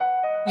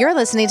You're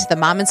listening to the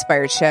Mom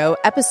Inspired Show,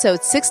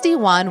 episode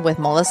 61 with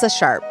Melissa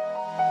Sharp.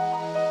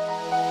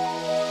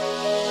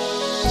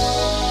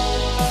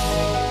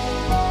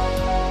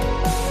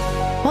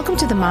 Welcome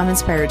to the Mom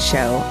Inspired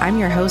Show. I'm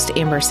your host,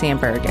 Amber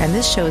Sandberg, and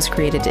this show is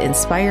created to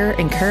inspire,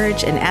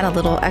 encourage, and add a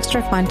little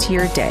extra fun to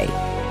your day.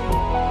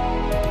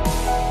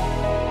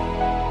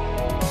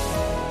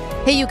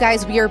 Hey, you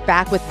guys, we are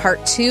back with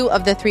part 2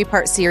 of the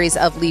 3-part series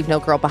of Leave No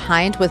Girl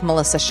Behind with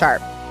Melissa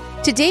Sharp.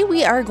 Today,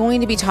 we are going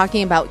to be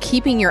talking about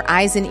keeping your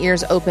eyes and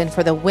ears open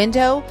for the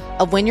window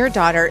of when your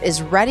daughter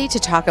is ready to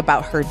talk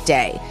about her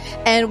day.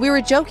 And we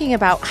were joking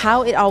about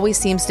how it always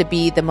seems to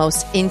be the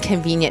most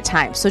inconvenient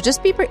time. So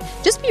just be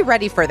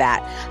ready for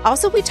that.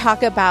 Also, we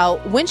talk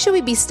about when should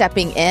we be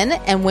stepping in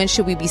and when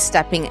should we be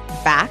stepping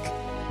back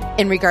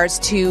in regards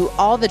to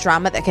all the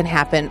drama that can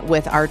happen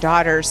with our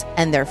daughters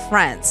and their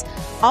friends.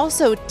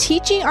 Also,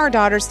 teaching our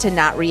daughters to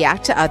not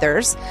react to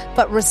others,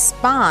 but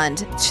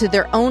respond to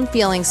their own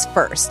feelings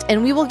first.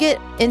 And we will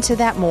get into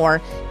that more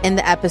in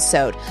the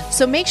episode.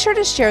 So make sure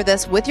to share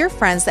this with your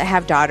friends that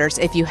have daughters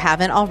if you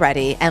haven't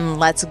already, and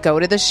let's go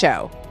to the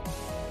show.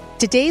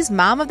 Today's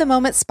Mom of the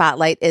Moment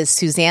Spotlight is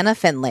Susanna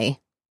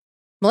Finley.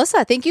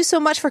 Melissa, thank you so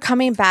much for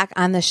coming back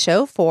on the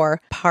show for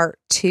part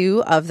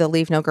 2 of the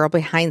Leave No Girl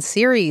Behind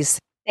series.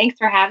 Thanks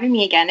for having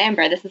me again,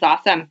 Amber. This is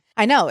awesome.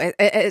 I know.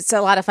 It's a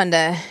lot of fun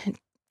to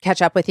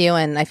catch up with you,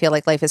 and I feel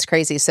like life is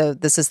crazy. So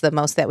this is the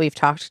most that we've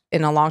talked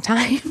in a long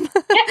time.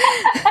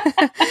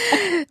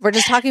 We're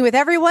just talking with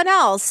everyone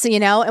else,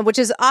 and which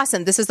is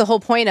awesome. This is the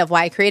whole point of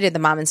why I created the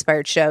Mom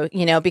Inspired Show,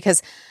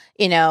 because,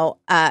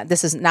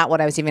 this is not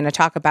what I was even going to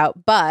talk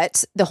about.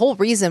 But the whole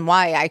reason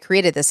why I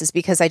created this is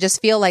because I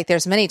just feel like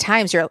there's many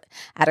times you're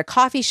at a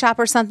coffee shop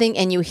or something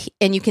and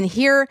you can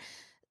hear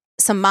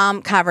some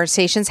mom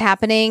conversations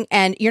happening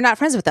and you're not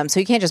friends with them. So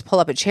you can't just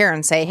pull up a chair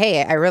and say,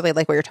 hey, I really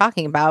like what you're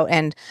talking about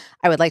and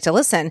I would like to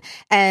listen.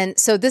 And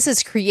so this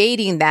is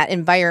creating that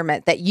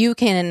environment that you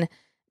can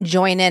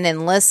join in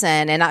and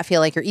listen and not feel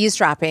like you're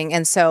eavesdropping.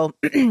 And so,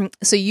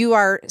 so you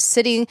are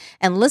sitting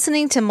and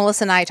listening to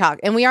Melissa and I talk,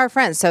 and we are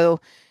friends. So,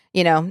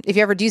 if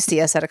you ever do see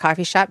us at a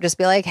coffee shop, just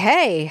be like,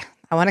 hey,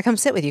 I want to come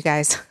sit with you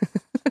guys.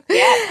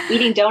 Yeah,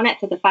 eating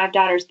donuts at the Five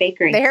Daughters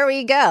Bakery. There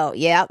we go.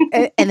 Yeah.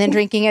 And then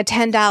drinking a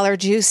 $10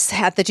 juice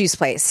at the juice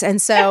place.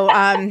 And so,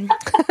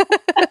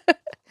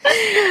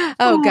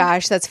 oh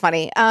gosh, that's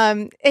funny.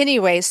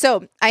 Anyway,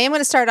 so I am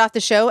going to start off the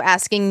show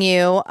asking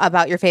you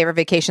about your favorite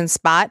vacation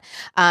spot.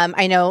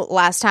 I know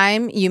last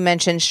time you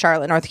mentioned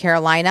Charlotte, North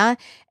Carolina,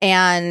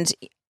 and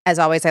as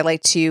always, I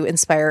like to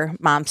inspire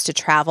moms to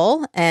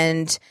travel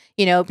and,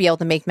 be able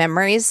to make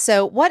memories.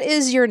 So what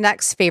is your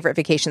next favorite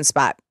vacation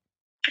spot?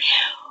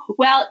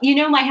 Well,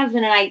 my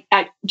husband and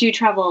I do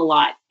travel a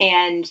lot,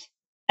 and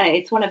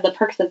it's one of the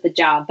perks of the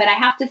job. But I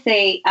have to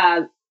say,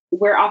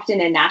 we're often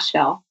in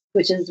Nashville,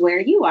 which is where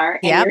you are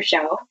in your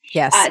show.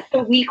 Yes.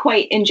 So we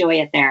quite enjoy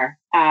it there.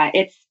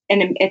 It's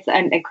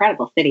an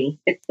incredible city.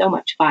 It's so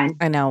much fun.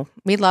 I know.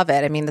 We love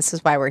it. I mean, this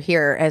is why we're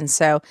here. And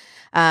so,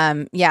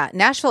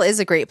 Nashville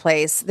is a great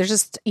place. There's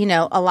just,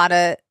 a lot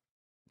of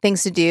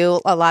things to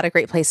do, a lot of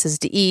great places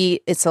to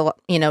eat. It's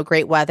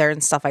great weather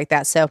and stuff like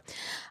that. So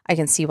I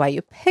can see why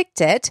you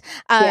picked it.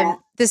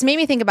 This made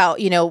me think about,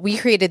 we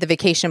created the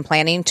vacation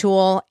planning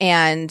tool,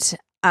 and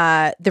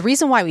the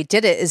reason why we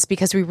did it is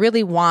because we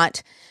really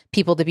want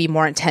people to be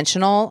more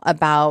intentional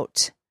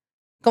about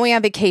going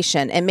on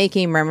vacation and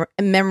making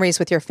memories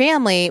with your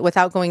family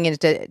without going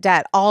into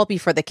debt, all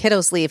before the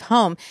kiddos leave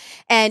home.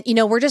 And,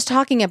 we're just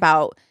talking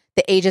about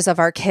the ages of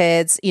our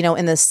kids,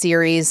 in this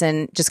series,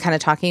 and just kind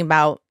of talking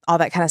about all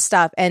that kind of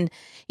stuff. And,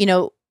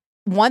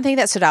 one thing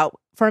that stood out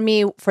for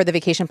me for the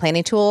vacation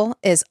planning tool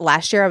is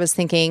last year I was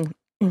thinking,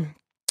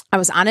 I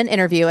was on an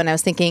interview and I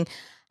was thinking,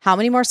 how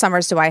many more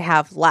summers do I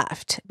have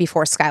left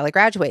before Skylar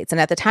graduates? And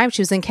at the time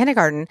she was in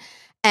kindergarten,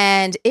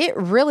 and it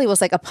really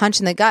was like a punch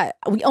in the gut.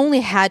 We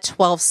only had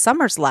 12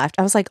 summers left.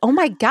 I was like, oh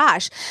my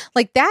gosh,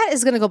 like that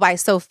is going to go by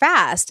so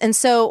fast. And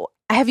so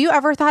have you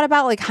ever thought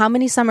about like how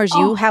many summers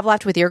you have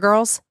left with your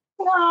girls?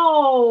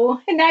 No,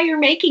 and now you're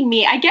making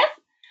me. I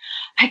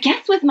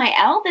guess with my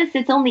eldest,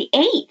 it's only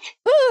 8.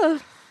 Ooh.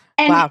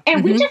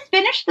 And we just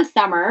finished the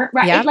summer,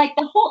 right? Yep. Like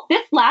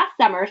this last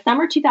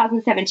summer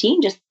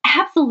 2017, just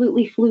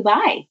absolutely flew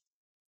by.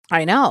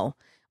 I know.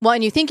 Well,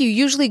 and you think you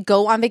usually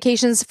go on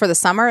vacations for the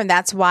summer, and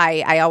that's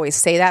why I always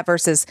say that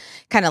versus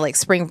kind of like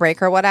spring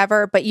break or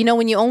whatever. But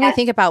when you only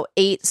think about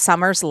 8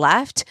 summers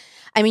left,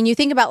 I mean, you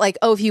think about like,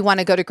 if you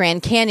want to go to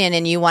Grand Canyon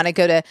and you want to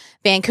go to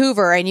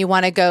Vancouver and you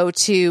want to go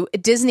to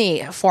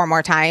Disney 4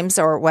 more times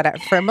or whatever.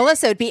 For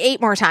Melissa, it'd be 8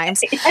 more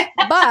times.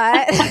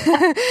 But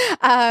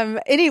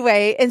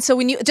anyway, and so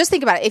when you just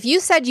think about it, if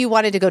you said you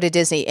wanted to go to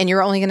Disney and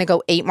you're only going to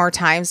go 8 more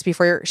times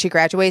before she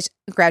graduates,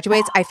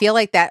 I feel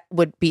like that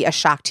would be a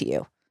shock to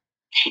you.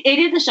 It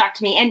is a shock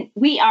to me. And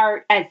we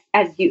are,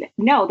 as you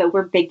know, that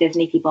we're big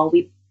Disney people.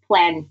 We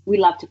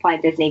love to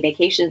plan Disney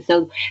vacations.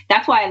 So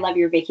that's why I love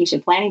your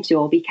vacation planning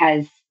tool,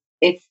 because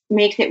it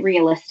makes it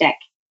realistic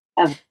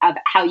of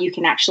how you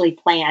can actually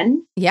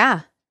plan.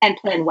 Yeah. And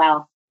plan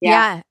well.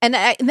 Yeah.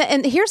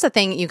 And here's the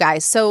thing, you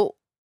guys. So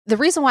the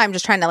reason why I'm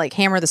just trying to like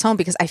hammer this home,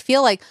 because I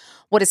feel like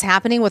what is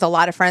happening with a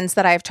lot of friends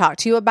that I've talked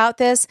to about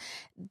this,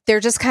 they're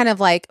just kind of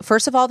like,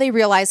 first of all, they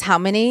realize how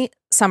many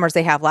summers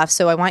they have left.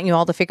 So I want you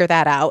all to figure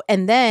that out.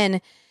 And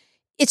then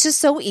it's just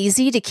so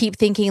easy to keep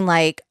thinking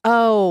like,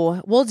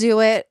 oh, we'll do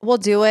it. We'll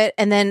do it.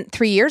 And then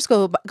 3 years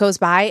goes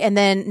by. And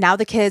then now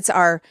the kids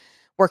are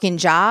working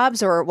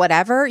jobs or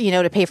whatever,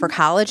 to pay for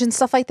college and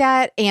stuff like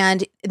that.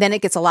 And then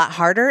it gets a lot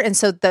harder. And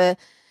so the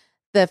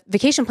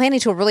vacation planning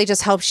tool really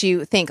just helps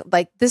you think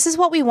like, this is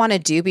what we want to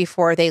do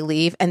before they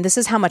leave. And this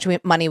is how much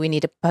money we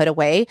need to put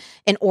away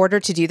in order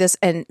to do this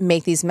and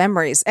make these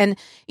memories. And,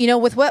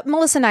 with what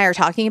Melissa and I are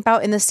talking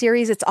about in this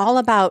series, it's all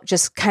about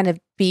just kind of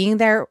being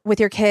there with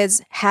your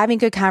kids, having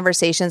good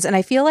conversations. And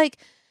I feel like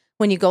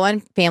when you go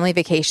on family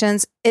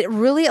vacations, it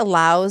really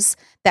allows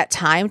that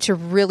time to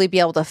really be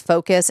able to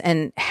focus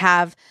and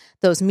have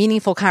those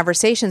meaningful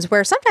conversations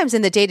where sometimes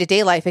in the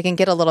day-to-day life, it can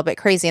get a little bit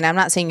crazy. And I'm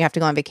not saying you have to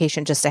go on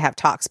vacation just to have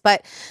talks,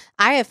 but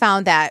I have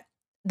found that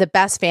the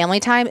best family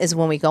time is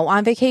when we go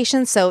on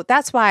vacation. So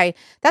that's why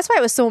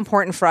it was so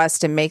important for us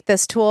to make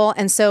this tool.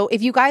 And so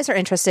if you guys are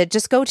interested,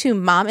 just go to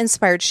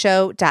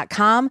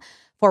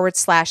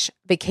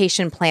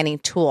mominspiredshow.com/vacation planning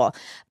tool.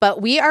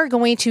 But we are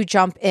going to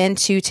jump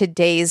into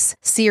today's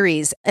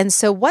series. And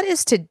so what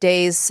is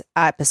today's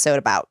episode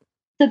about?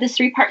 So this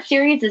 3-part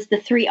series is the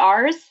 3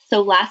 R's.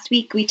 So last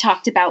week we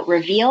talked about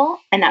reveal,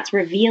 and that's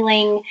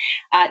revealing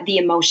the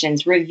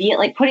emotions,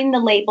 like putting the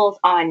labels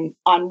on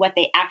what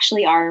they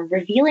actually are,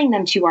 revealing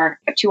them to our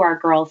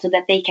girls so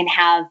that they can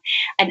have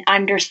an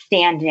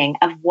understanding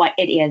of what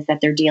it is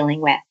that they're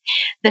dealing with.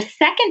 The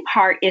second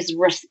part is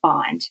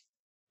respond.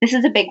 This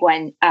is a big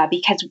one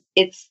because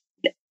it's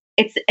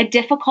a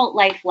difficult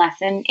life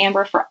lesson,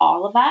 Amber, for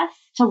all of us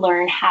to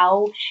learn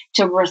how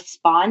to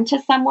respond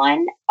to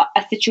someone,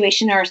 a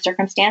situation or a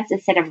circumstance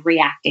instead of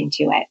reacting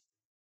to it.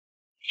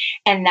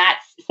 And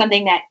that's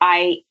something that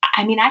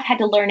I've had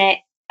to learn it.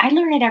 I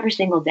learn it every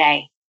single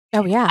day.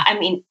 Oh yeah.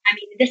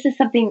 This is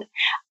something,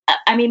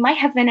 my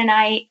husband and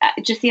I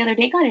just the other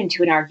day got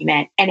into an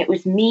argument, and it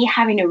was me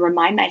having to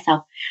remind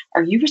myself,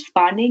 are you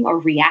responding or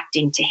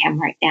reacting to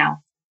him right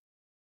now?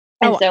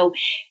 And so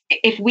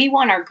if we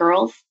want our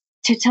girls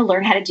to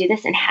learn how to do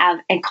this and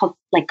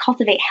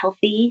cultivate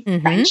healthy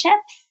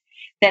friendships,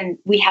 then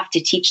we have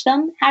to teach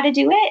them how to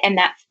do it. And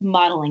that's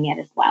modeling it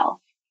as well.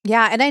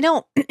 Yeah. And I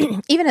know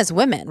even as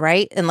women,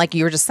 right? And like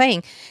you were just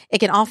saying, it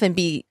can often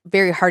be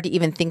very hard to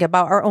even think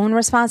about our own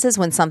responses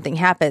when something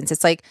happens.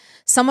 It's like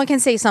someone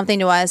can say something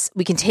to us,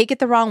 we can take it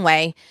the wrong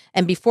way.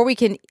 And before we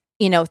can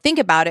think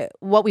about it,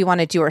 what we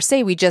want to do or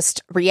say, we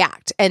just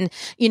react. And,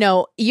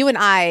 you and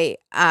I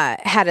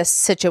had a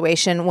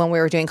situation when we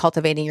were doing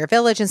Cultivating Your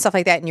Village and stuff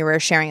like that. And you were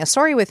sharing a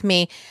story with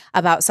me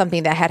about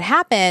something that had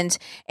happened.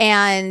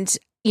 And,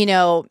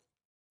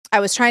 I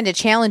was trying to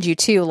challenge you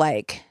too,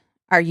 like,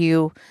 I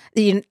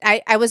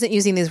wasn't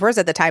using these words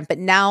at the time, but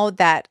now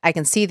that I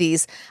can see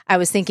these, I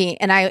was thinking,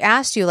 and I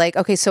asked you like,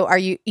 okay, so are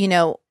you,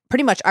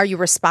 pretty much, are you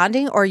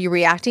responding or are you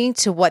reacting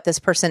to what this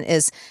person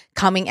is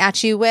coming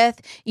at you with,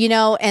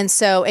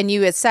 and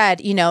you had said,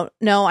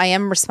 no, I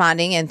am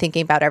responding and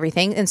thinking about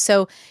everything. And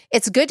so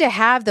it's good to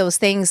have those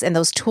things and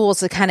those tools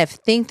to kind of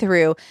think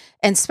through.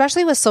 And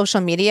especially with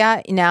social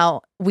media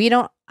now,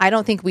 I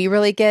don't think we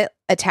really get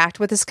attacked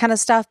with this kind of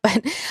stuff,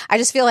 but I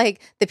just feel like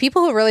the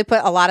people who really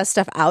put a lot of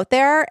stuff out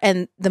there,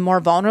 and the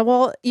more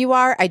vulnerable you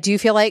are, I do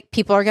feel like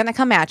people are going to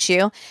come at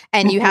you,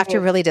 and you have to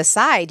really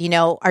decide,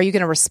 are you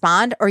going to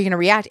respond or are you going to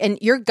react? And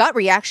your gut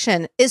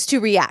reaction is to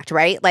react,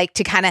 right? Like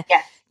to kind of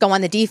go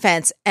on the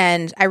defense.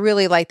 And I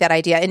really like that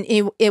idea.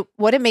 And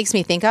what it makes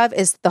me think of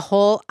is the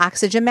whole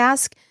oxygen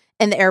mask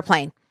in the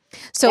airplane.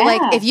 So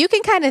like, if you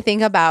can kind of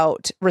think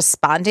about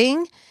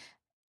responding,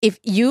 if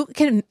you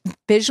can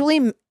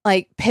visually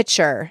like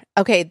picture,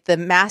 okay, the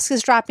mask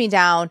is dropping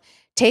down,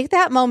 take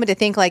that moment to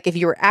think like if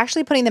you were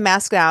actually putting the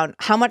mask down,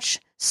 how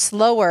much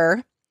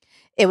slower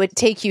it would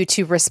take you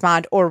to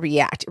respond or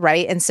react,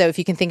 right? And so if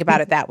you can think about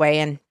it that way.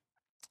 And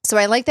so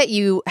I like that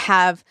you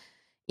have,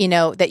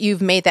 that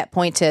you've made that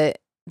point that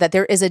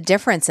there is a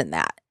difference in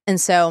that. And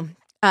so,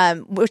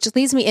 which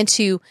leads me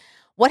into,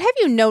 what have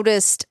you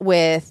noticed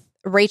with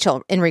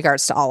Rachel in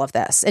regards to all of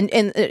this?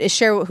 And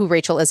share who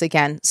Rachel is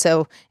again,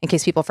 so in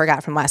case people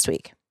forgot from last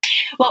week.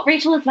 Well,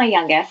 Rachel is my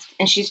youngest,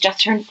 and she's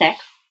just turned 6.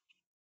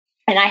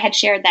 And I had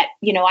shared that,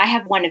 I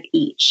have one of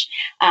each.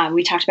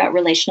 We talked about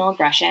relational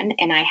aggression,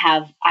 and I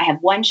have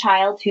one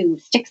child who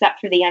sticks up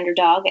for the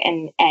underdog,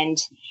 and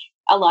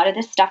a lot of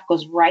this stuff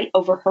goes right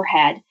over her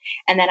head.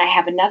 And then I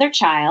have another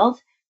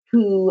child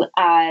who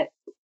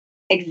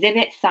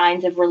exhibits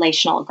signs of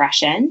relational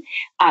aggression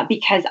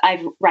because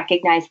I've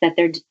recognized that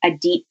there's a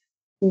deep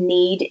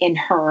need in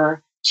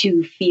her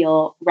to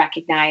feel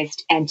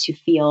recognized and to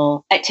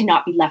feel to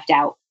not be left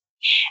out.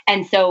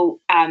 And so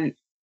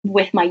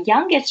with my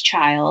youngest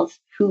child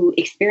who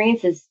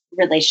experiences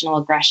relational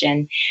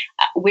aggression,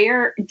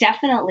 we're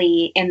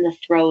definitely in the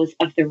throes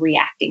of the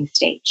reacting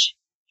stage.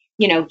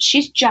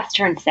 She's just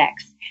turned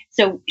 6.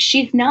 So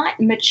she's not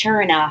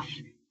mature enough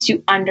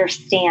to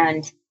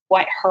understand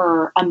what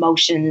her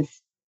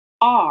emotions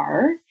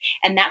are.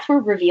 And that's where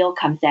reveal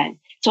comes in.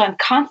 So I'm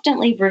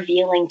constantly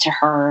revealing to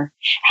her.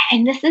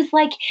 And this is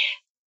like,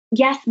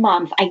 yes,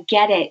 moms, I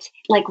get it.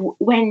 Like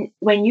when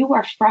you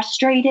are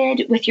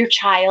frustrated with your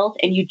child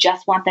and you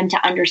just want them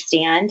to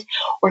understand,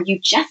 or you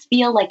just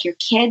feel like your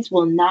kids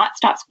will not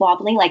stop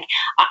squabbling. Like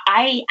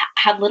I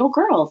have little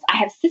girls, I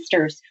have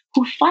sisters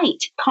who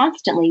fight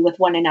constantly with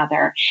one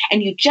another,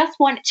 and you just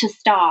want it to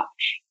stop.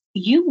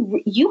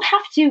 You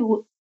have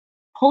to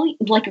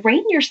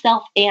rein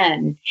yourself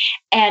in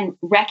and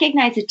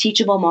recognize a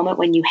teachable moment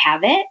when you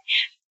have it.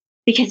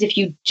 Because if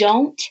you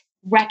don't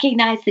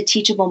recognize the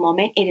teachable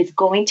moment, it is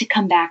going to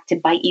come back to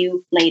bite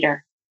you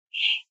later.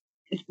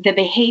 The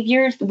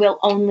behaviors will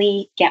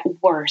only get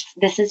worse.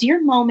 This is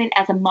your moment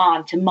as a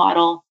mom to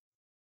model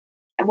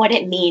what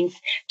it means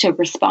to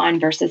respond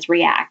versus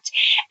react.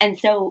 And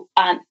so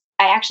I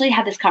actually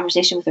had this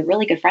conversation with a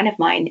really good friend of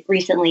mine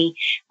recently.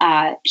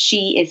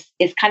 She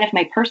is kind of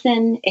my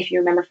person. If you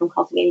remember from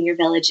Cultivating Your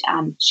Village,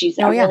 she's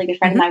a really good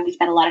friend of mine. We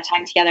spent a lot of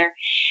time together,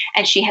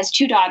 and she has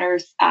two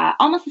daughters,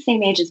 almost the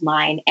same age as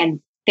mine.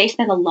 And they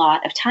spend a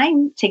lot of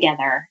time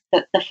together,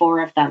 the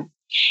four of them.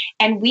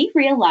 And we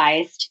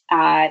realized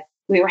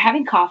we were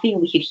having coffee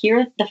and we could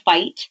hear the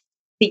fight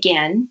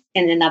begin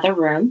in another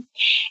room.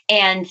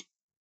 And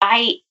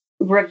I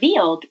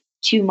revealed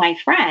to my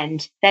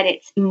friend that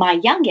it's my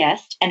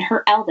youngest and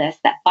her eldest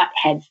that butt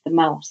heads the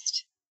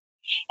most.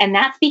 And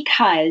that's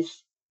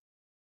because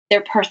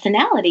their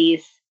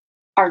personalities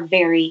are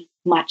very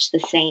much the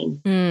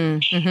same.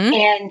 Mm-hmm.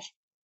 And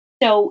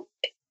so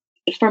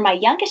for my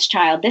youngest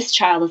child, this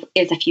child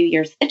is a few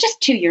years,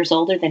 just 2 years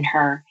older than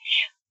her.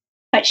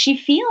 But she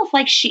feels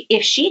like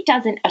if she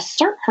doesn't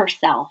assert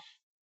herself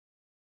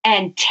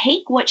and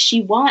take what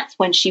she wants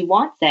when she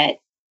wants it,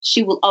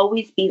 she will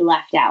always be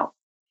left out.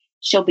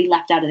 She'll be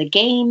left out of the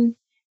game.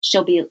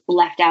 She'll be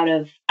left out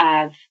of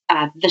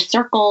the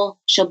circle.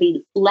 She'll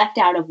be left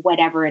out of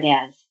whatever it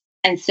is.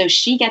 And so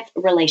she gets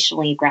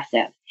relationally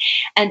aggressive.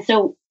 And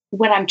so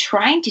what I'm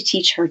trying to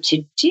teach her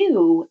to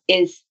do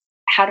is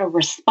how to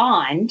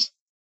respond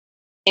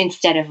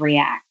instead of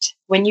react.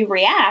 When you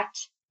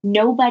react,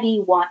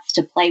 nobody wants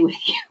to play with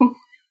you.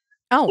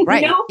 Oh,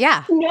 right.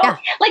 Yeah.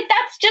 Like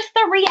that's just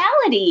the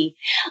reality.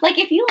 Like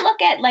if you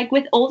look at like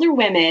with older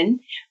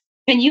women,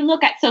 and you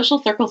look at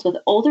social circles with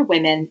older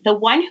women, the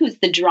one who's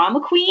the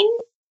drama queen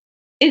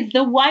is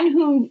the one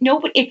who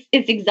it's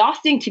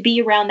exhausting to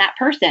be around that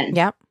person.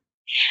 Yep.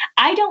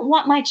 I don't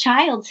want my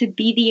child to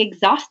be the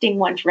exhausting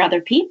one for other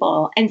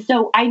people. And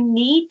so I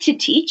need to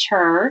teach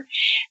her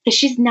that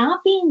she's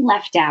not being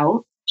left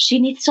out. She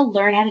needs to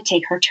learn how to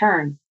take her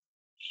turn.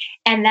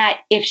 And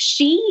that if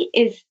she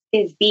is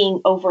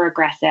being over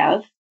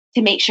aggressive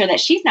to make sure that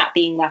she's not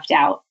being left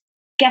out,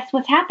 guess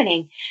what's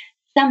happening?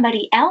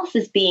 Somebody else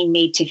is being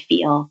made to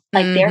feel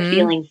like their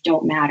feelings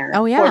don't matter.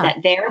 Oh, yeah. Or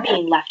that they're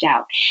being left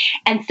out.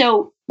 And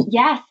so,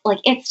 yes, like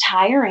it's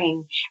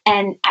tiring.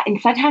 And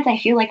sometimes I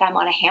feel like I'm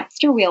on a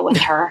hamster wheel with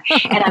her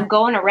and I'm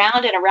going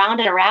around and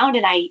around and around.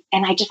 And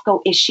I just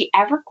go, is she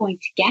ever going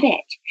to get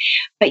it?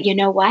 But you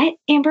know what,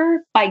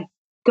 Amber? By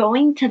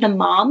going to the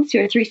moms who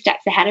are 3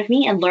 steps ahead of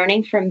me and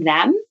learning from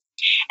them,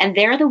 and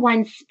they're the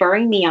ones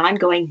spurring me on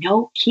going,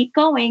 no, keep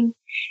going.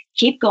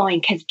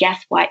 Because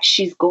guess what?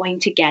 She's going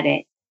to get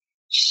it.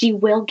 She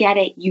will get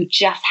it. You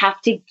just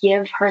have to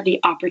give her the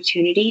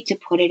opportunity to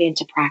put it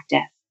into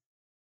practice.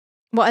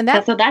 Well, and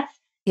that's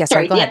that's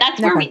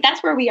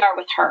where we are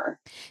with her.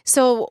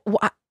 So,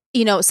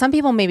 some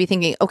people may be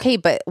thinking, okay,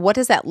 but what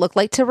does that look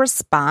like to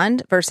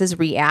respond versus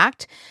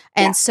react?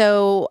 And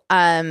so,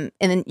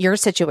 in your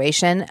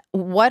situation,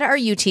 what are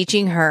you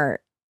teaching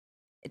her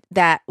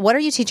that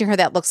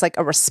looks like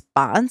a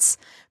response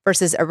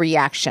versus a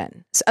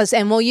reaction? So,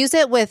 and we'll use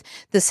it with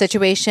the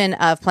situation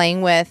of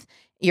playing with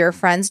your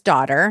friend's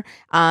daughter.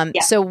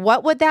 So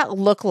what would that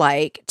look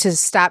like to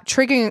stop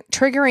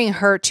triggering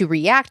her to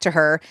react to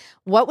her?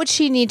 What would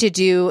she need to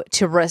do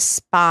to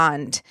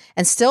respond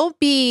and still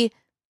be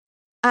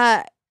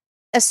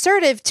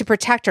assertive to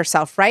protect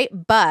herself, right?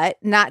 But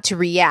not to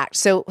react.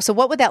 So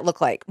what would that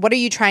look like? What are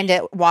you trying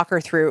to walk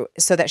her through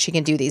so that she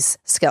can do these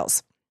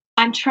skills?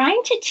 I'm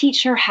trying to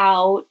teach her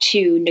how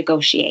to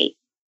negotiate.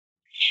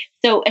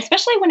 So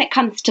especially when it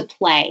comes to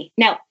play.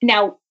 Now,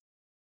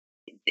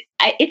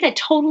 it's a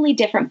totally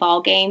different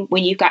ball game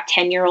when you've got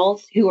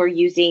 10-year-olds who are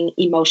using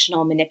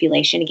emotional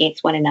manipulation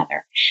against one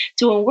another.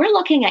 So when we're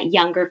looking at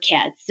younger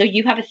kids, so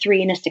you have a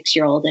 3 and a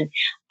 6-year-old, and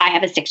I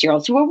have a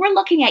 6-year-old. So when we're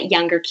looking at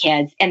younger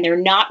kids, and they're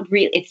not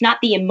real, it's not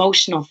the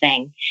emotional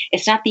thing,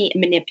 it's not the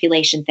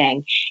manipulation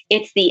thing.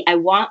 It's the I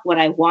want what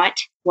I want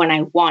when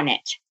I want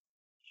it.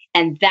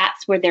 And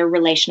that's where their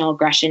relational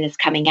aggression is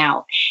coming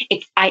out.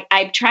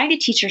 I'm trying to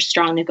teach her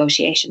strong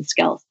negotiation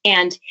skills.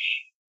 And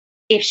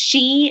if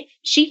she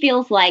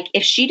feels like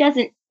if she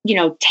doesn't,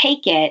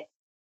 take it,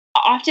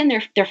 often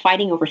they're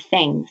fighting over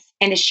things.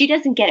 And if she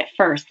doesn't get it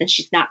first, then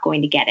she's not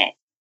going to get it.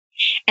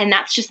 And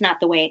that's just not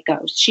the way it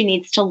goes. She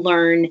needs to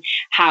learn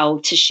how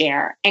to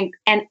share. And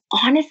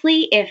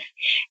honestly,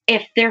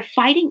 if they're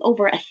fighting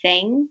over a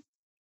thing,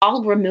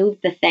 I'll remove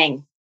the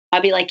thing.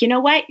 I'll be like, you know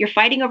what? You're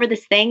fighting over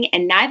this thing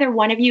and neither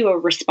one of you are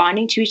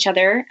responding to each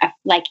other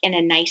like in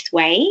a nice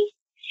way.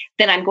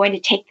 Then I'm going to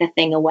take the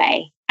thing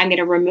away. I'm going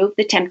to remove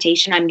the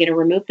temptation. I'm going to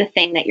remove the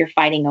thing that you're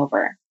fighting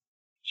over.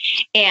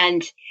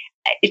 And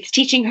it's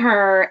teaching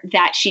her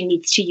that she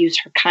needs to use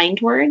her kind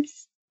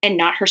words and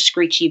not her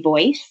screechy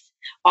voice.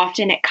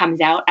 Often it comes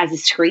out as a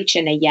screech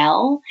and a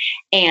yell.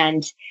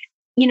 And,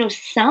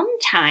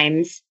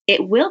 sometimes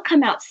it will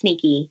come out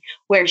sneaky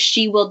where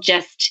she will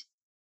just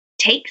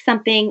take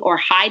something or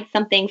hide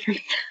something from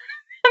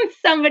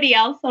somebody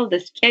else. Oh,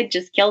 this kid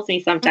just kills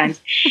me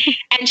sometimes.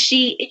 And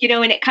she,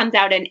 and it comes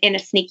out in a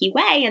sneaky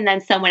way, and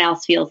then someone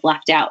else feels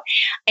left out.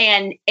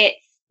 And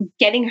it's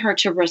getting her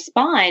to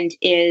respond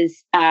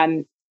is,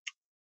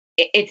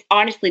 it's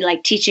honestly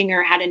like teaching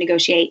her how to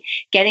negotiate,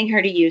 getting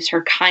her to use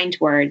her kind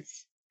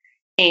words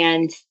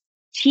and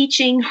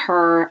teaching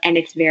her, and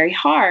it's very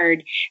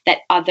hard, that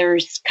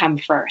others come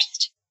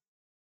first.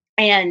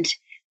 And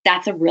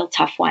that's a real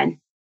tough one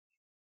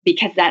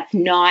because that's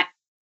not,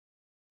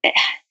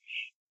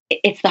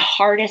 it's the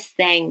hardest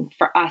thing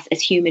for us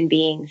as human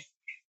beings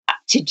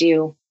to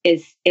do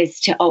is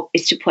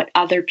to put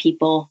other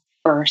people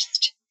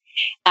first.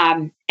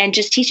 And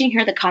just teaching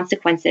her the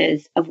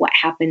consequences of what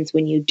happens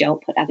when you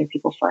don't put other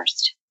people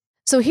first.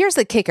 So here's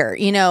the kicker.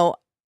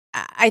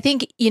 I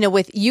think,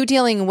 with you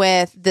dealing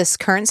with this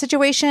current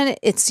situation,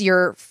 it's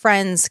your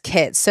friend's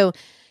kids. So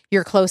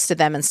you're close to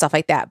them and stuff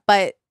like that.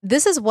 But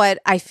this is what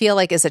I feel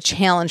like is a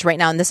challenge right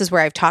now. And this is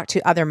where I've talked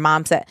to other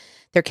moms that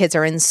their kids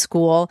are in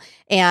school.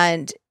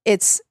 And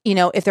it's,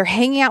 if they're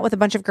hanging out with a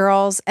bunch of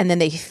girls and then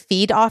they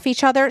feed off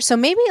each other. So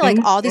maybe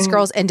like all these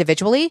girls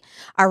individually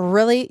are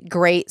really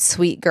great,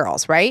 sweet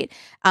girls, right?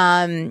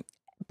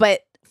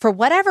 But for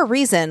whatever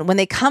reason, when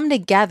they come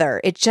together,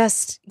 it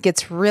just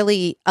gets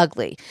really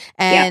ugly.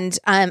 And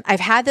I've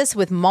had this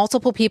with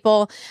multiple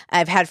people.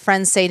 I've had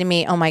friends say to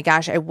me, oh my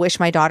gosh, I wish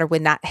my daughter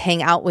would not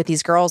hang out with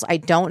these girls. I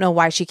don't know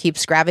why she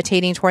keeps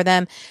gravitating toward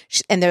them.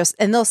 And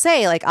they'll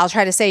say, like, I'll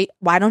try to say,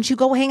 why don't you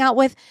go hang out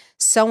with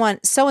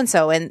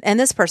so-and-so and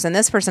this person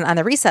on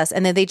the recess?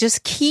 And then they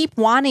just keep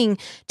wanting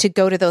to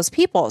go to those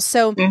people.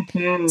 So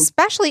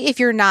especially if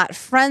you're not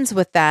friends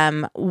with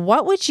them,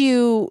 what would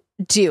you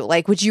do?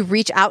 Like, would you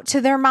reach out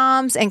to their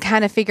moms and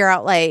kind of figure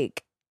out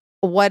like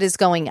what is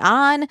going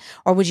on?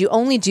 Or would you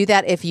only do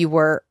that if you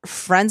were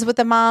friends with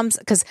the moms?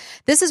 Because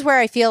this is where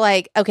I feel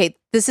like, okay,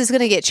 this is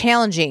going to get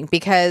challenging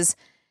because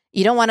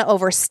you don't want to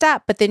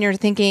overstep, but then you're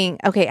thinking,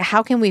 okay,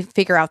 how can we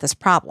figure out this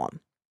problem?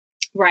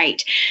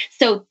 Right.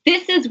 So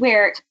this is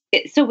where,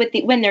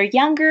 when they're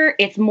younger,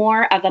 it's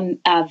more of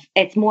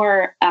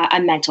a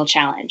mental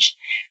challenge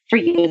for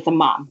you as a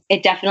mom.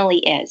 It definitely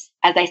is.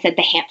 As I said,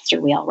 the hamster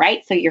wheel,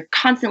 right? So you're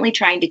constantly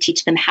trying to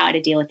teach them how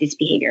to deal with these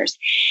behaviors.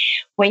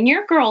 When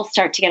your girls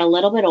start to get a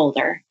little bit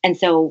older, and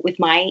so with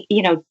my,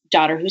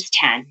 daughter who's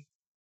 10,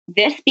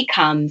 this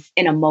becomes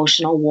an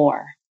emotional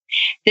war.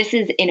 This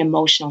is an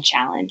emotional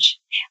challenge.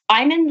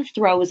 I'm in the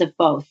throes of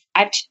both.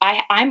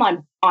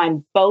 I'm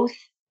on both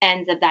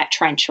ends of that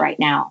trench right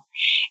now.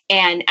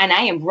 And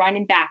I am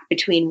running back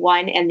between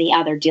one and the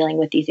other dealing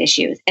with these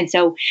issues. And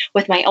so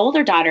with my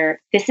older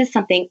daughter, this is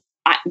something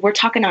we're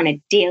talking on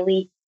a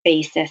daily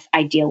basis.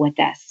 I deal with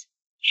this.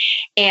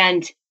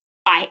 And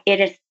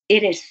it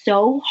is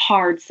so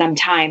hard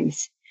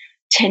sometimes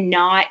to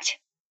not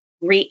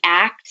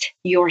react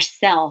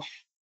yourself,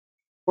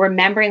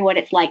 remembering what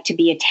it's like to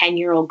be a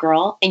 10-year-old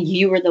girl and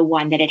you were the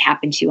one that it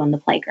happened to on the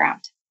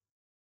playground.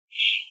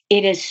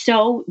 It is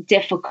so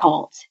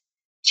difficult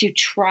to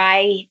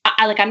try,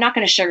 I'm not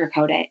going to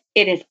sugarcoat it.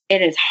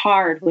 It is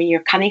hard when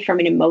you're coming from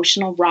an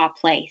emotional, raw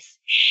place.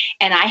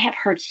 And I have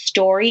heard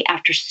story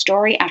after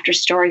story after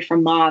story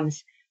from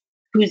moms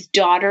whose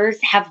daughters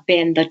have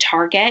been the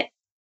target,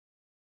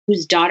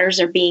 whose daughters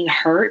are being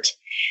hurt.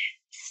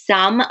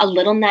 Some a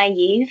little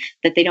naive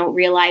that they don't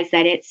realize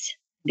that it's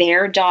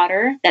their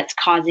daughter that's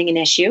causing an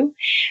issue.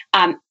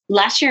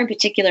 Last year in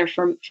particular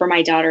for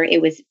my daughter,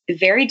 it was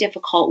very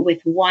difficult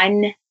with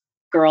one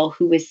girl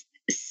who was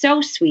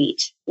so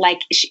sweet.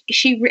 Like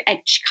she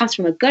comes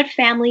from a good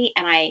family,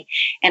 and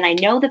I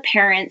know the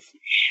parents,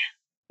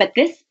 but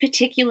this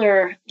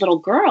particular little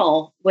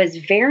girl was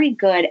very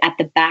good at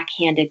the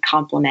backhanded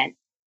compliment.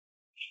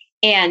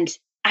 And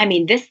I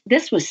mean,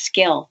 this was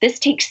skill. This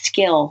takes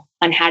skill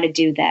on how to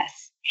do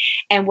this.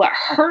 And what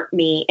hurt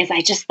me is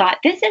I just thought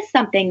this is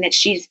something that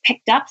she's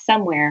picked up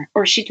somewhere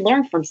or she's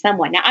learned from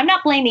someone. Now I'm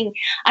not blaming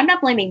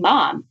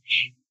mom.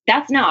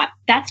 That's not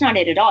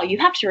it at all. You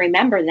have to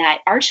remember that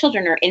our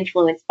children are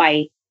influenced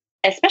by,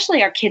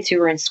 especially our kids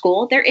who are in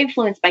school, they're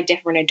influenced by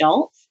different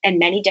adults and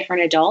many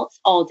different adults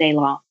all day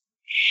long.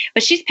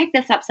 But she's picked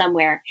this up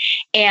somewhere.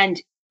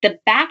 And the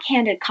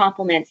backhanded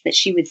compliments that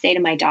she would say to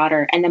my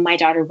daughter, and then my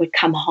daughter would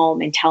come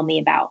home and tell me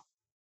about.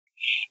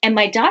 And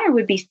my daughter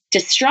would be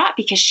distraught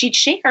because she'd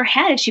shake her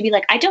head and she'd be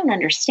like, I don't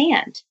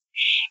understand.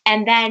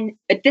 And then,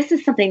 but this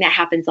is something that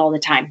happens all the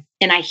time.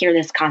 And I hear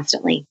this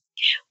constantly.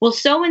 well,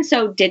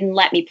 so-and-so didn't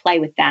let me play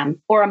with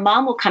them. Or a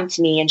mom will come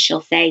to me and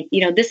she'll say,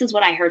 this is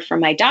what I heard from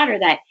my daughter,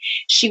 that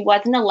she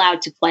wasn't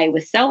allowed to play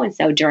with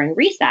so-and-so during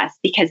recess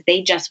because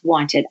they just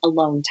wanted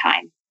alone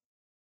time.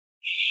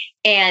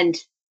 And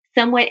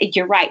somewhat,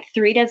 you're right.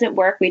 3 doesn't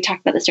work. We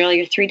talked about this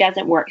earlier. 3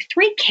 doesn't work.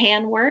 3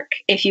 can work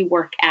if you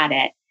work at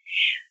it.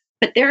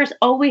 But there's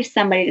always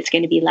somebody that's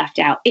going to be left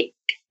out.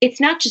 It's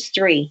not just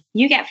 3.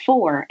 You get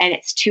 4 and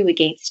it's 2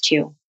 against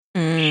 2.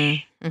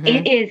 Mm-hmm.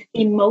 It is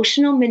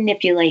emotional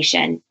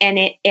manipulation, and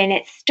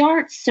it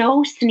starts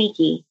so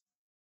sneaky,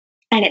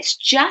 and it's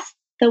just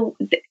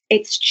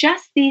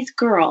these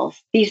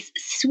girls, these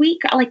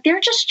sweet, like they're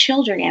just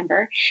children,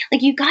 Amber.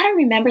 Like you got to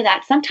remember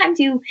that sometimes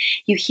you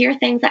hear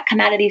things that come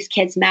out of these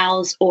kids'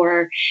 mouths,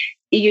 or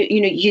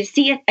you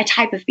see a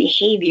type of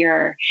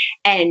behavior,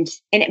 and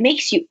it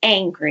makes you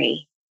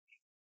angry,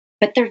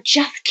 but they're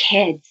just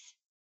kids,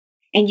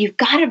 and you've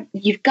got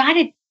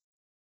to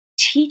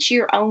teach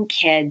your own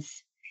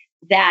kids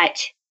that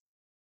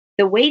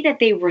the way that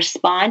they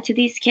respond to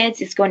these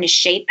kids is going to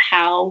shape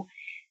how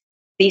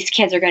these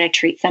kids are going to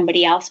treat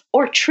somebody else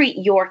or treat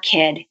your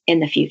kid in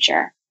the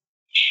future.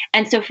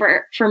 And so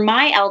for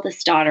my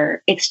eldest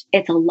daughter, it's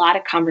a lot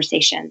of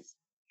conversations.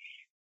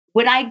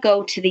 Would I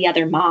go to the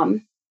other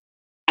mom?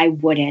 I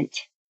wouldn't.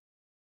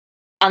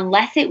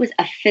 Unless it was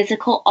a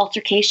physical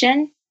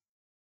altercation,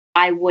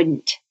 I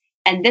wouldn't.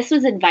 And this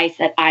was advice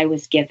that I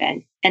was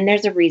given. And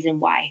there's a reason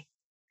why.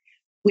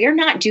 We're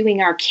not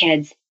doing our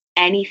kids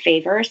any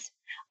favors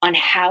on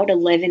how to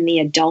live in the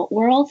adult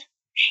world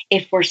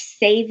if we're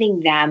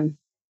saving them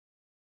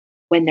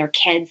when they're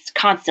kids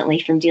constantly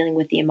from dealing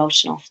with the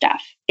emotional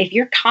stuff. If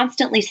you're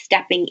constantly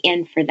stepping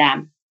in for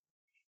them,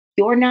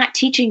 you're not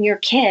teaching your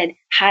kid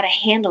how to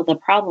handle the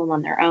problem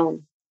on their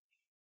own.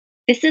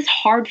 This is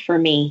hard for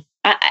me.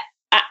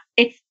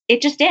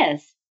 It just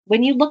is.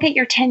 When you look at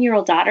your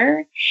 10-year-old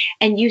daughter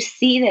and you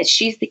see that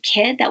she's the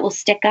kid that will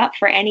stick up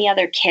for any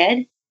other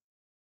kid,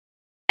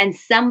 and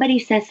somebody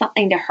says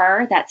something to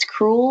her that's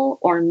cruel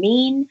or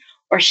mean,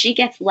 or she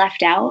gets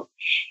left out,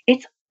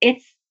 it's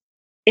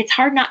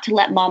hard not to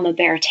let Mama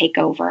Bear take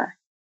over.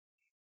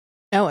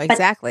 Oh,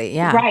 exactly.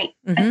 Yeah. Right.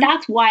 Mm-hmm. But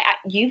that's why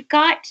you've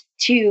got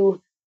to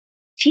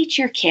teach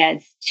your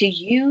kids to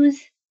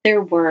use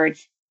their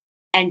words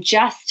and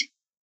just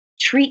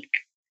treat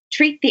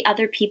the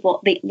other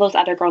people, those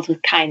other girls,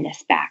 with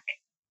kindness back.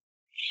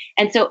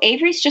 And so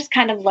Avery's just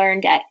kind of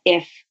learned that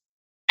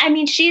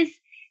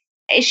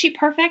is she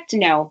perfect?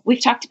 No.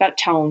 We've talked about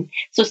tone.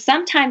 So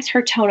sometimes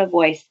her tone of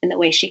voice and the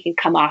way she can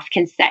come off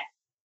can set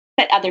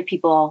other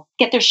people,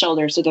 get their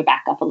shoulders or their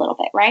back up a little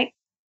bit, right?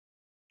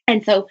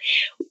 And so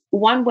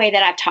one way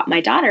that I've taught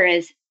my daughter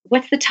is,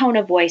 what's the tone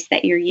of voice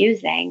that you're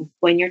using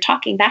when you're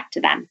talking back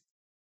to them?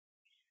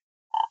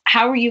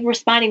 How are you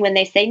responding when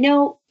they say,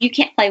 no, you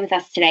can't play with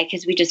us today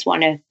because we just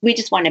want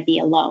to be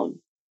alone?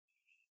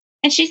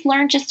 And she's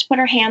learned just to put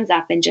her hands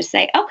up and just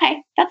say,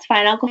 okay, that's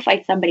fine. I'll go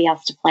find somebody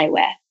else to play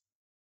with.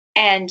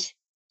 And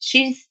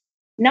she's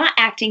not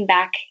acting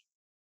back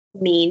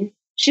mean.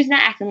 She's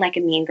not acting like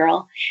a mean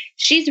girl.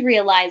 She's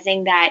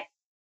realizing that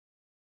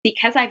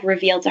because I've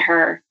revealed to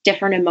her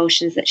different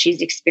emotions that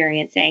she's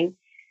experiencing,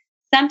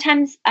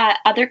 sometimes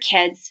other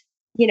kids,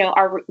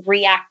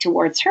 react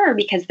towards her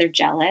because they're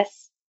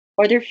jealous,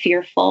 or they're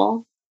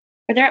fearful,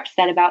 or they're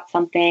upset about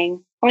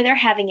something, or they're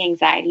having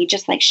anxiety,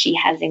 just like she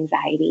has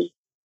anxiety.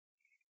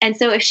 And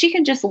so if she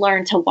can just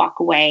learn to walk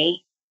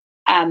away,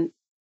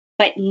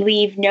 but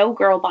leave no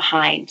girl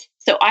behind.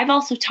 So I've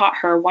also taught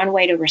her one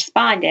way to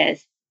respond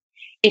is,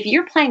 if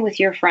you're playing with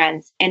your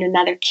friends and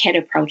another kid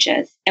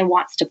approaches and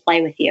wants to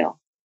play with you,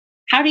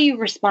 how do you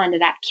respond to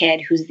that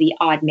kid who's the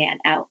odd man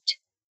out?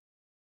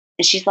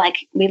 And she's like,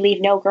 we leave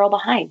no girl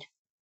behind.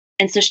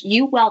 And so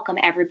you welcome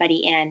everybody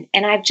in.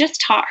 And I've just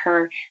taught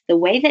her the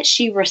way that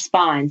she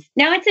responds.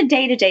 Now, it's a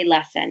day-to-day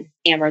lesson,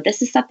 Amber.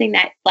 This is something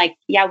that,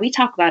 we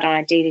talk about on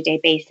a day-to-day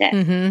basis.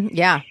 Mm-hmm.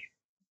 Yeah.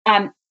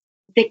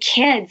 The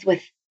kids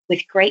with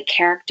great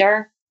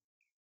character,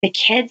 the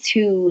kids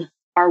who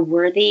are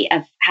worthy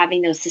of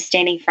having those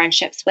sustaining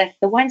friendships with,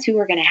 the ones who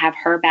are going to have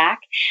her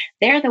back,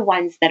 they're the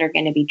ones that are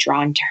going to be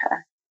drawn to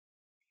her.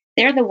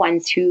 They're the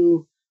ones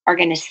who are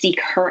going to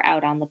seek her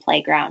out on the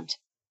playground.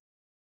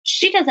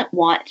 She doesn't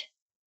want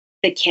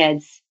the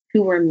kids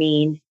who are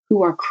mean,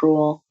 who are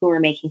cruel, who are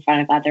making fun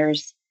of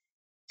others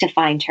to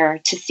find her,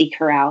 to seek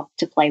her out,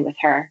 to play with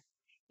her.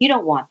 You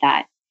don't want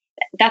that.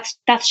 That's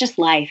just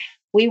life.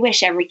 We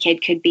wish every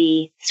kid could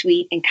be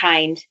sweet and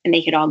kind and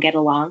they could all get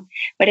along,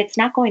 but it's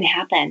not going to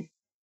happen.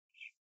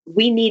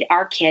 We need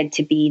our kid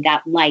to be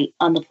that light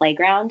on the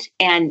playground.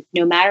 And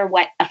no matter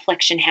what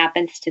affliction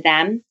happens to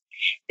them,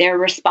 their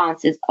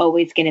response is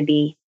always going to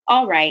be,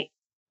 all right,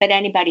 but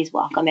anybody's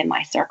welcome in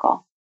my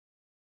circle.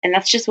 And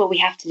that's just what we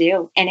have to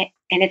do. And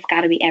it's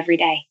got to be every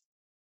day.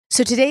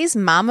 So today's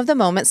Mom of the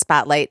Moment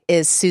spotlight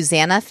is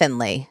Susanna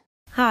Finley.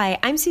 Hi,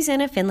 I'm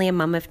Susanna Finley, a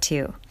mom of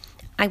 2.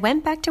 I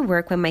went back to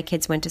work when my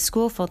kids went to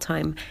school full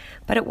time,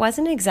 but it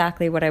wasn't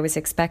exactly what I was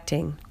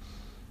expecting.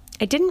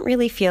 I didn't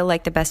really feel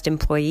like the best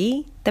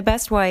employee, the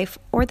best wife,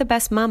 or the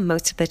best mom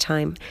most of the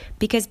time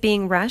because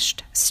being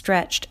rushed,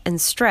 stretched, and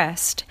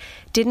stressed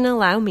didn't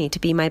allow me to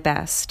be my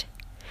best.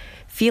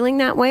 Feeling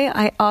that way,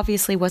 I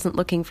obviously wasn't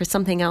looking for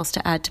something else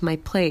to add to my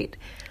plate.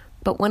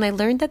 But when I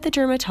learned that the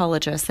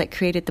dermatologists that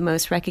created the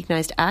most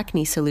recognized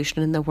acne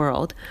solution in the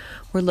world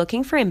were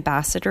looking for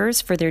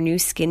ambassadors for their new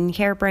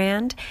skincare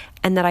brand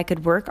and that I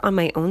could work on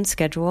my own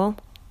schedule,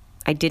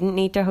 I didn't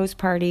need to host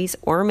parties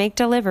or make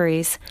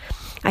deliveries,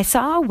 I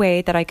saw a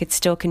way that I could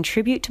still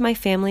contribute to my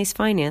family's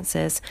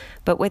finances,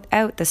 but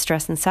without the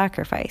stress and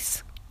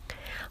sacrifice.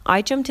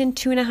 I jumped in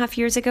 2.5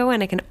 years ago,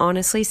 and I can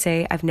honestly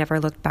say I've never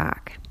looked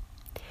back.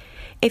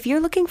 If you're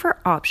looking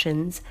for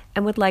options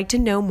and would like to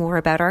know more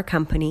about our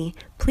company,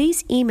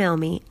 please email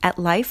me at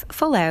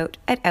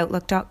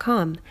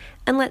lifefullout@outlook.com,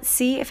 and let's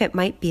see if it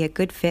might be a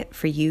good fit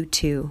for you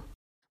too.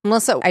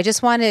 Melissa, I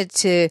just wanted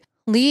to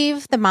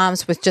leave the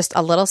moms with just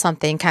a little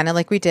something, kind of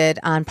like we did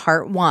on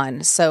part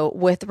 1. So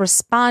with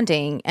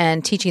responding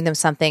and teaching them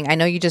something, I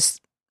know you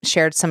just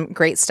shared some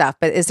great stuff,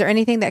 but is there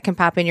anything that can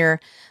pop in your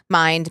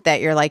mind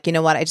that you're like, you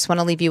know what, I just want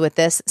to leave you with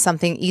this,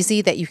 something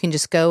easy that you can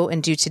just go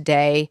and do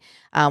today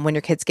when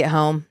your kids get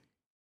home?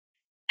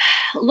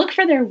 Look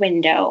for their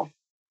window.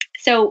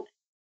 So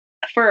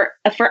for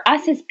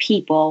us as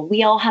people,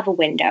 we all have a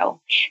window.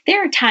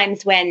 There are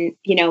times when,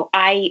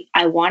 I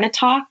want to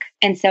talk.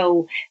 And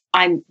so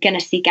I'm going to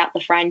seek out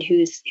the friend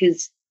who's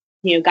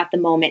got the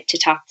moment to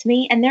talk to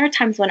me. And there are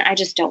times when I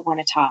just don't want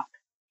to talk.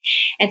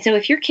 And so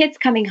if your kid's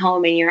coming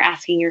home and you're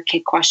asking your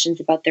kid questions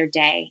about their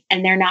day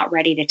and they're not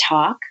ready to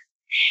talk,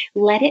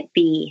 let it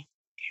be.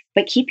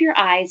 But keep your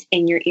eyes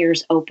and your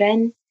ears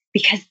open,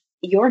 because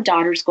your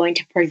daughter's going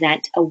to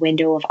present a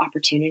window of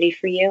opportunity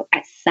for you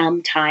at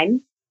some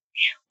time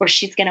where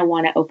she's going to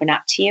want to open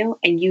up to you,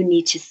 and you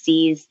need to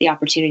seize the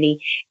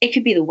opportunity. It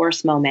could be the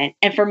worst moment.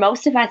 And for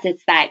most of us,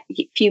 it's that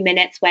few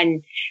minutes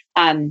when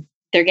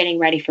they're getting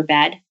ready for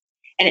bed.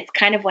 And it's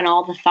kind of when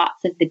all the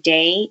thoughts of the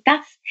day,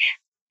 that's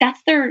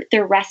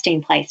their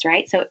resting place,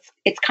 right? So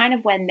it's kind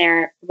of when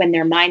their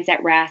mind's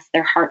at rest,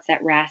 their heart's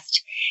at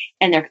rest,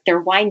 and they're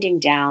winding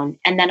down.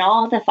 And then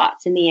all the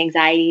thoughts and the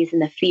anxieties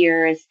and the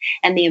fears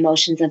and the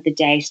emotions of the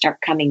day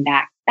start coming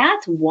back.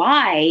 That's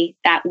why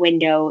that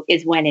window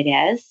is when it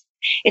is.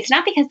 It's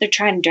not because they're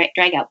trying to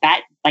drag out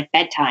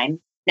bedtime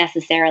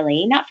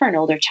necessarily, not for an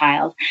older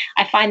child.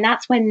 I find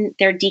that's when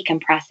they're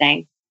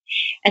decompressing.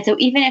 And so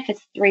even if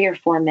it's 3 or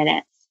 4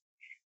 minutes,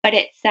 but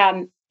it's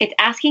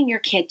asking your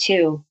kid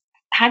too,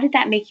 how did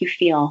that make you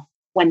feel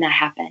when that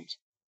happened?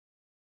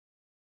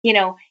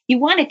 You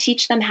want to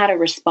teach them how to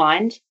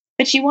respond,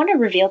 but you want to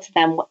reveal to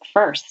them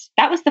first.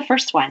 That was the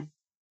first one.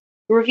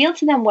 Reveal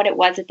to them what it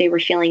was that they were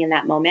feeling in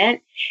that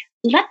moment.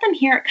 Let them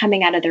hear it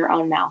coming out of their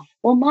own mouth.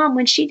 Well, Mom,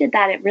 when she did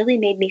that, it really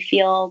made me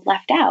feel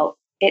left out.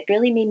 It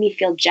really made me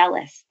feel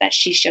jealous that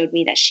she showed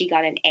me that she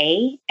got an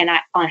A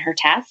on her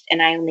test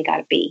and I only got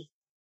a B.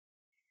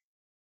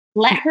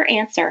 Let her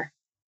answer.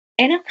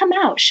 And it'll come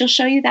out. She'll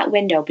show you that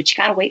window, but you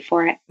got to wait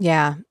for it.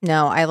 Yeah,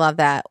 no, I love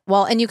that.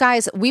 Well, and you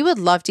guys, we would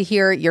love to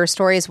hear your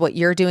stories, what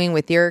you're doing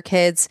with your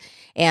kids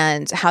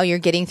and how you're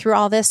getting through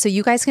all this. So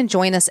you guys can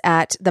join us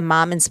at the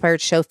Mom Inspired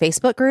Show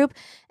Facebook group,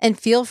 and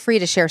feel free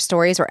to share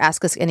stories or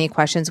ask us any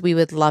questions. We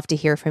would love to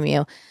hear from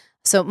you.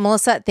 So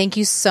Melissa, thank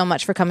you so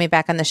much for coming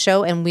back on the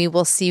show, and we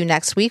will see you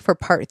next week for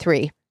part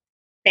 3.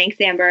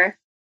 Thanks, Amber.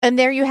 And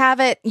there you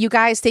have it. You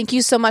guys, thank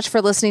you so much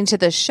for listening to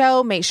the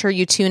show. Make sure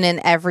you tune in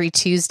every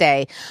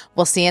Tuesday.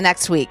 We'll see you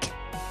next week.